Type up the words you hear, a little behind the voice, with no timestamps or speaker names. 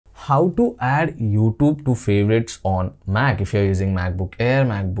how to add YouTube to favorites on Mac? If you're using MacBook Air,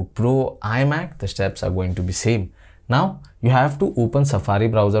 MacBook Pro, iMac, the steps are going to be same. Now you have to open Safari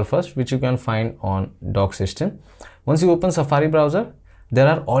browser first, which you can find on dock system. Once you open Safari browser, there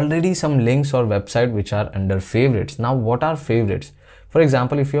are already some links or website which are under favorites. Now what are favorites? For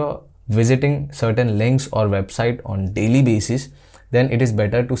example, if you're visiting certain links or website on daily basis, then it is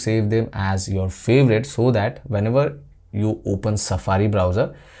better to save them as your favorite, so that whenever you open Safari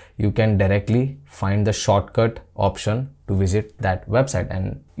browser, you can directly find the shortcut option to visit that website,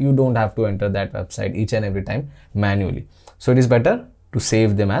 and you don't have to enter that website each and every time manually. So it is better to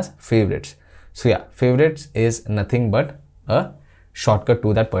save them as favorites. So yeah, favorites is nothing but a shortcut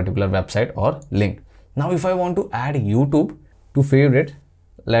to that particular website or link. Now if I want to add YouTube to favorite,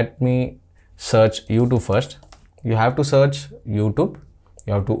 let me search YouTube first. You have to search YouTube.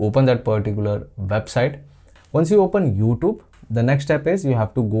 You have to open that particular website. Once you open YouTube, the next step is you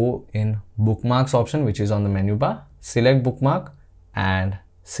have to go in bookmarks option, which is on the menu bar. Select bookmark and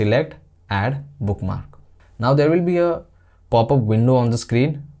select add bookmark. Now there will be a pop-up window on the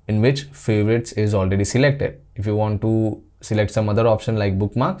screen in which favorites is already selected. If you want to select some other option like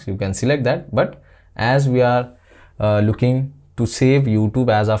bookmarks, you can select that. But as we are looking to save YouTube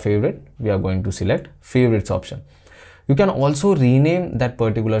as our favorite, we are going to select favorites option. You can also rename that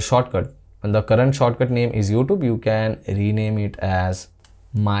particular shortcut. When the current shortcut name is YouTube, you can rename it as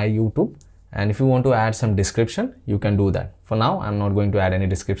My YouTube. And if you want to add some description, you can do that. For now, I'm not going to add any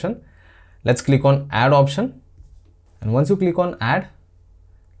description. Let's click on add option. And once you click on add,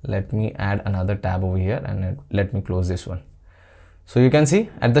 let me add another tab over here and let me close this one. So you can see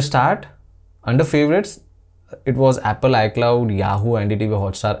at the start, under favorites, it was Apple, iCloud, Yahoo, NDTV,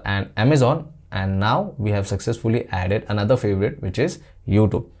 Hotstar and Amazon. And now we have successfully added another favorite, which is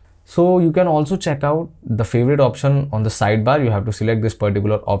YouTube. So you can also check out the favorite option on the sidebar. You have to select this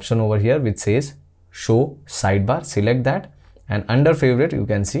particular option over here, which says show sidebar. Select that, and under favorite, you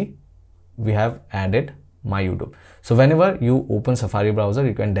can see we have added My YouTube. So whenever you open Safari browser,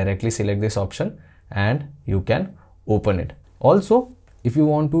 you can directly select this option and you can open it. Also, if you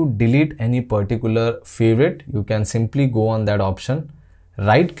want to delete any particular favorite, you can simply go on that option,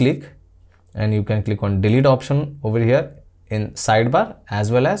 right click, and you can click on delete option over here in sidebar,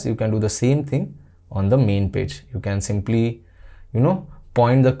 as well as you can do the same thing on the main page. You can simply,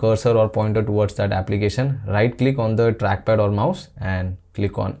 point the cursor or pointer towards that application, right click on the trackpad or mouse and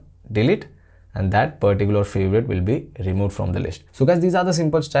click on delete, and that particular favorite will be removed from the list. So guys, these are the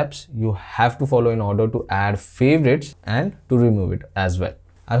simple steps you have to follow in order to add favorites and to remove it as well.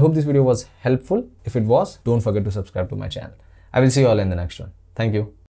 I hope this video was helpful. If it was, don't forget to subscribe to my channel. I will see you all in the next one. Thank you.